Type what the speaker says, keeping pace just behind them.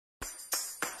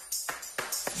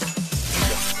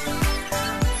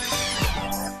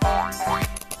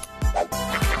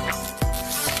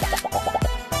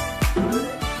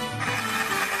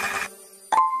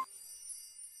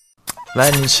来，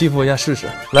你欺负一下试试。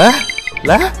来，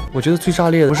我觉得最炸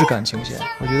裂的不是感情线，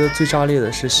我觉得最炸裂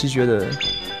的是西决的。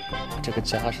这个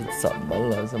家是怎么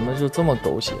了？怎么就这么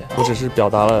狗血？我只是表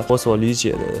达了我所理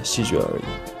解的西决而已。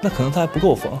那可能他还不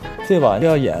够疯，对吧？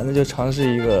要演，那就尝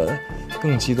试一个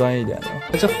更极端一点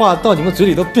的。这话到你们嘴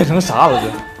里都变成啥了？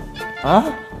这啊？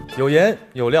有颜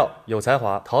有料有才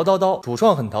华，淘叨叨，主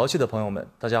创很淘气的朋友们，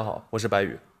大家好，我是白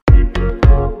宇。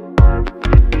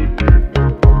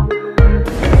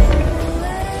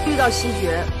遇到西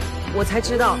决，我才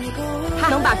知道他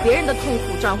能把别人的痛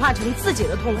苦转化成自己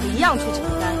的痛苦，一样去承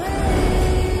担。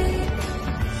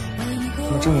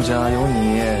郑家有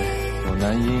你，有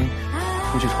男婴，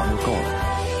出去闯就够了。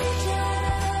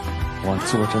我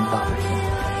做真大的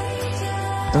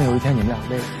梦，等有一天你们俩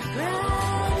累了，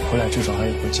回来至少还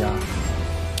有个家。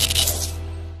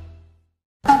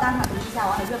当场评一下，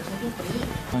我还热评并回应。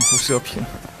不是热评。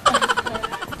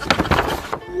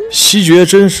西决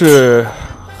真是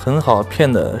很好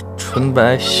骗的纯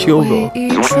白修狗。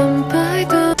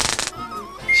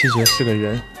西决是个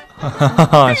人，哈哈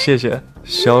哈！谢谢。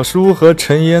小叔和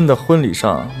陈嫣的婚礼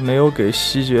上没有给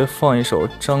西决放一首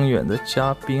张远的《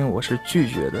嘉宾》，我是拒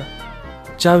绝的。《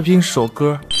嘉宾》是首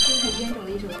歌，是很冤种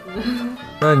的一首歌。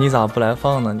那你咋不来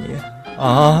放呢？你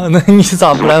啊，那你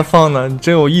咋不来放呢？你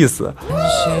真有意思。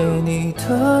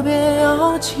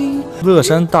乐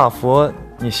山大佛，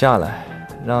你下来，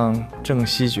让郑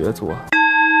西决做。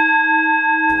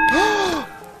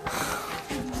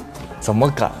怎么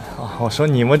敢啊！我说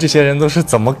你们这些人都是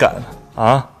怎么敢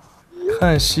啊？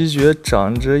看西决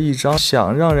长着一张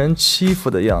想让人欺负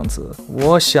的样子，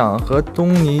我想和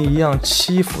东尼一样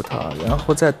欺负他，然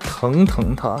后再疼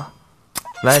疼他。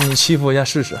来，你欺负一下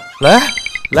试试。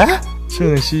来，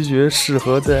郑西决适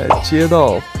合在街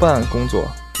道办工作，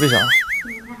为啥？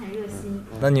他很热心。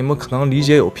那你们可能理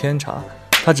解有偏差，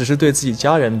他只是对自己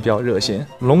家人比较热心。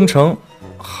龙城，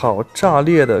好炸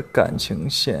裂的感情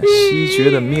线，西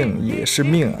决的命也是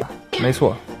命啊，没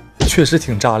错。确实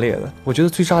挺炸裂的，我觉得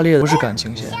最炸裂的不是感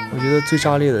情线，我觉得最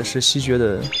炸裂的是西决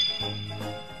的，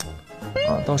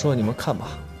到时候你们看吧，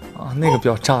那个比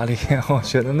较炸裂，我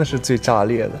觉得那是最炸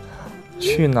裂的。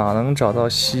去哪能找到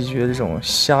西决这种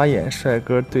瞎眼帅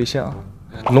哥对象？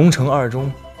龙城二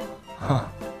中，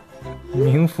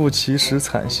名副其实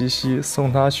惨兮兮，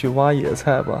送他去挖野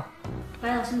菜吧。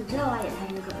白老师，你知道挖野菜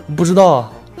是怎么？不知道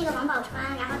啊。那个王宝钏，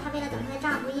然后她为了等她的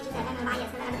丈夫，一直在外面挖野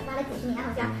菜，挖了几十年好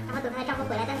像，然后等她的丈夫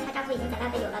回来，但是她丈夫已经在外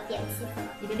面有了别的妻子了。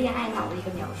一个恋爱脑的一个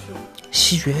描述。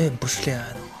西决也不是恋爱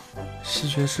脑，西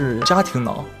决是家庭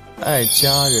脑，爱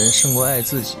家人胜过爱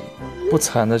自己。不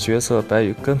惨的角色，白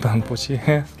宇根本不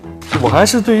接。我还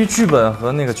是对于剧本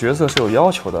和那个角色是有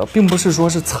要求的，并不是说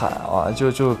是惨啊，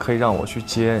就可以让我去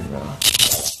接，你知道吗？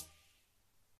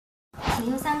请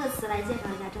用3个词来介绍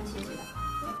一下郑西决。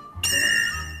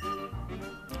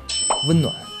温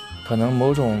暖，可能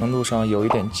某种程度上有一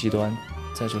点极端，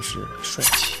再就是帅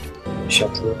气。小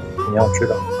猪，你要知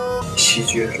道，西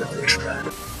决是最帅的。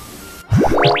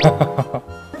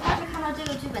当时看到这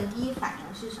个剧本，第一反应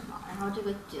是什么？然后这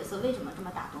个角色为什么这么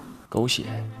打动你？狗血，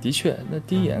的确，那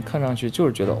第一眼看上去就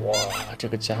是觉得哇，这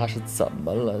个家是怎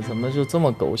么了？怎么就这么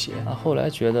狗血啊？后来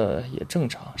觉得也正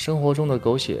常，生活中的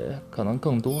狗血可能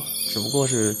更多，只不过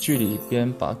是剧里边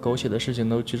把狗血的事情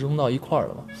都集中到一块儿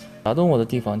了嘛。打动我的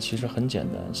地方其实很简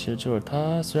单，其实就是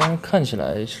他虽然看起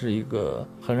来是一个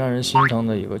很让人心疼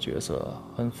的一个角色，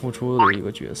很付出的一个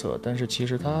角色，但是其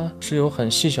实他是有很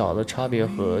细小的差别，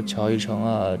和乔一成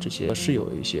啊这些是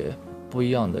有一些不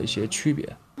一样的一些区别。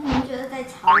那您觉得在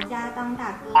乔家当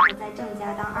大哥和在郑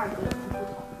家当二哥有什么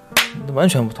不同？完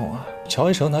全不同啊！乔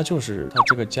一成他就是他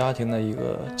这个家庭的一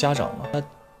个家长嘛，他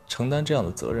承担这样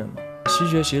的责任嘛。西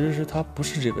决其实是他不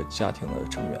是这个家庭的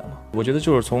成员嘛，我觉得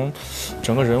就是从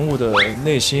整个人物的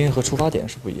内心和出发点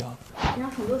是不一样的。然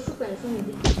后很多书本说你的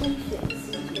风选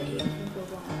西决，有听说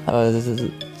过吗？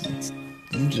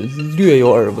略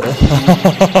有耳闻，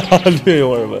略有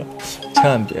耳闻，千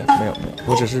万别，没有，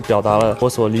我只是表达了我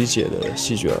所理解的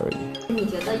西决而已。你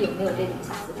觉得有没有这种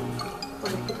相似之处，或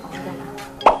者不同在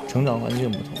哪？成长环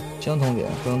境不同，相同点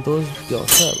可能都比较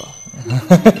帅吧。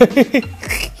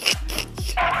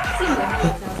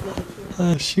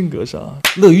性格上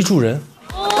乐于助人。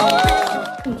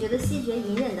你觉得西决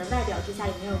隐忍的外表之下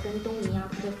有没有跟东尼一样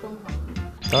特别疯狂？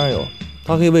当然有，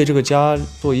他可以为这个家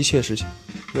做一切事情，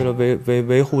为了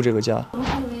维护这个家。同时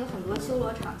里面有很多修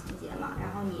罗场情节嘛，然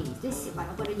后你最喜欢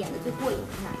的或者演的最过瘾的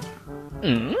是哪一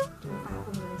场？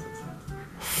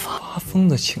发疯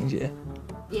的那些情节。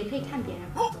发疯的情节，也可以看别人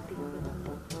发疯，比如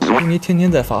说东尼。你天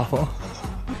天在发疯。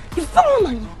你疯了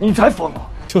吗你？你才疯啊！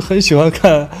就很喜欢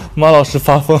看马老师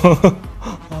发疯。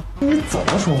你怎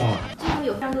么说话？最后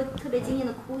有非常多特别惊艳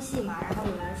的哭戏嘛，然后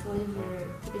有人说就是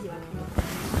特别喜欢看你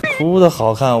哭的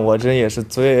好看，我真也是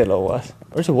醉了我。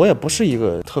而且我也不是一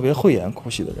个特别会演哭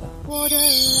戏的人。我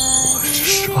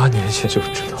是18年前就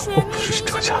知道我不是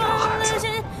这家的孩子。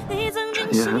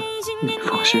陈岩，你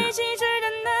放心，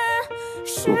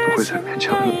我不会再勉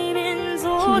强你。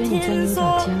听觉你真有点尖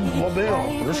了。我没有，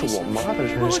那是我妈的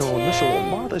人生，那是我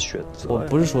妈的选择。我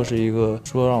不是说是一个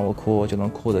说让我哭我就能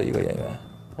哭的一个演员，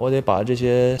我得把这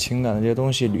些情感的这些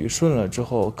东西捋顺了之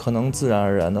后，可能自然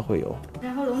而然的会有。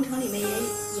然后龙城里面也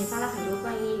引发了很多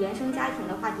关于原生家庭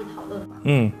的话题讨论嘛。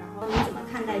然后你怎么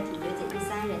看待主角姐弟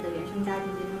3人的原生家庭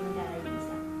对他们带来的影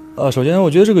响？首先我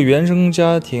觉得这个原生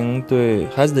家庭对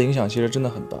孩子的影响其实真的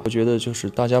很大。我觉得就是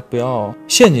大家不要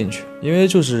陷进去，因为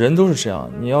就是人都是这样，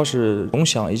你要是总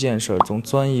想一件事，总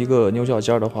钻一个牛角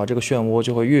尖的话，这个漩涡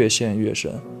就会越陷越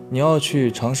深。你要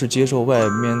去尝试接受外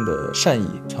面的善意，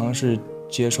尝试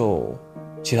接受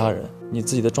其他人。你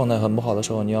自己的状态很不好的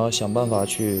时候，你要想办法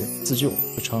去自救，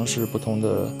尝试不同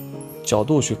的角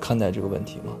度去看待这个问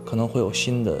题嘛，可能会有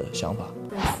新的想法。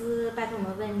粉丝拜托我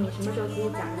们问你，什么时候可以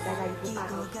讲一下大家一部霸道？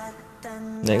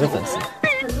哪个粉丝？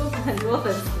很多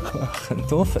粉丝。很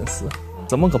多粉丝，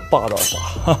怎么个霸道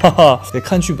法？得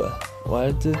看剧本，我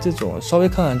还这种稍微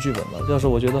看看剧本吧。要是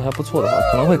我觉得还不错的话，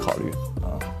可能会考虑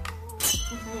啊。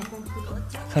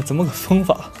看怎么个疯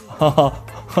法，陆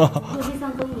地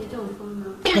上都没这种风呢。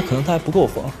那可能他还不够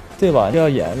疯，对吧？要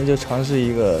演那就尝试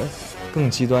一个更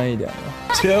极端一点的。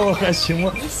姐，我还行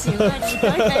吗？你行了，你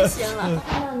当然行了。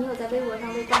看到你有在微博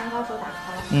上为《灌篮高手》打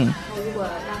call。那如果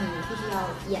让你必须要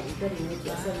演一个里面的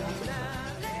角色，你要选谁？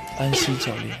安西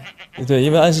教练，对，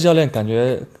因为安西教练感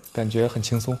觉很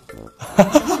轻松，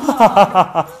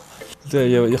对，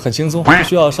也很轻松，不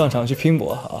需要上场去拼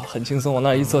搏啊，很轻松，往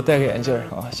那一坐，戴个眼镜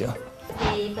啊，行。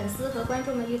给粉丝和观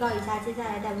众们预告一下接下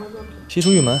来待播作品。西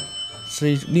出玉门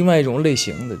是另外一种类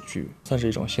型的剧，算是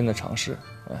一种新的尝试。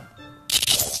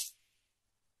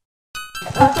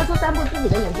说出3部自己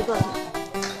的影视作品。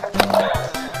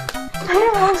哎呀，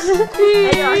老师，哎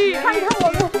呀，看看我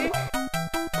们。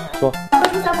说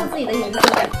出3部自己的影视作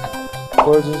品。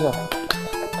博尔金像、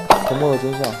沉默的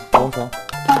真相、龙城。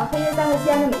黑夜3和西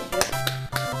安的美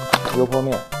食。油泼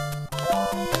面、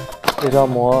夜照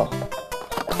馍、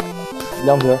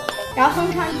凉皮。然后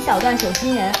哼唱一小段《手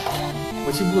心人》。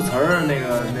我记不住词儿，那个。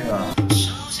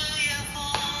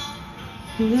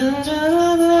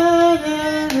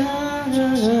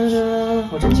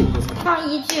我真记不住词。唱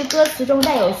一句歌词中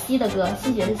带有西的歌，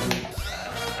西决的西。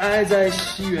爱在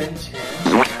西元前。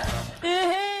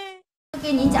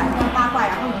给您讲一段八卦，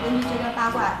然后你根据这段八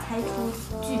卦猜出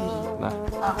剧名。来。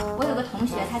我有个同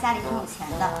学，他家里挺有钱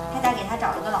的，他家给他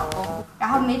找了个老公，然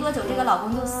后没多久这个老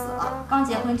公就死了，刚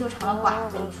结婚就成了寡妇。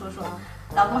跟你说说，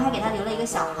老公还给他留了一个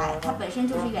小孩，他本身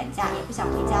就是远嫁，也不想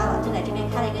回家了，就在这边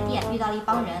开了一个店，遇到了一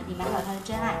帮人，里面还有他的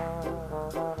真爱。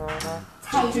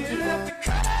猜一个剧名。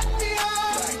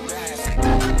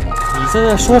你在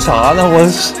这说啥呢？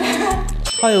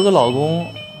她有个老公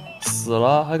死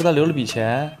了，还给他留了笔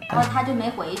钱，然后他就没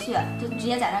回去，就直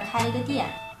接在那开了一个店。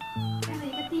开了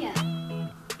一个店，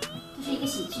这是一个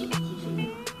喜剧，其实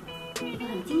一个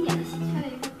很经典的喜剧。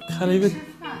开了一个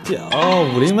店哦，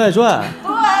《武林外传》。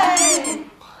对。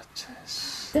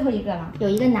最后一个了，有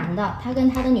一个男的，他跟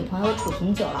他的女朋友处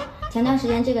挺久了。前段时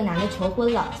间这个男的求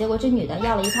婚了，结果这女的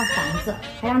要了一套房子，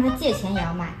还让他借钱也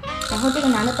要买。然后这个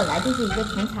男的本来就是一个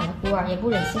挺惨的孤儿，也不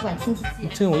忍心管亲戚借。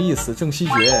真有意思，郑希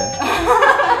觉。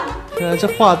这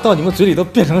话到你们嘴里都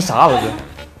变成啥了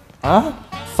这？啊，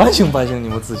反省反省你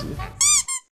们自己。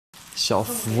小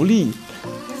福利。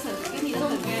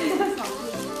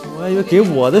我还以为给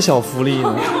我的小福利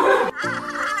呢。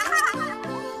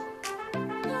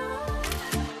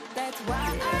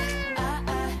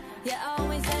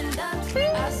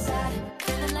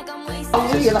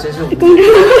真是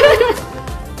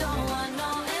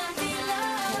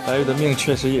白玉的命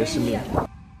确实也是命。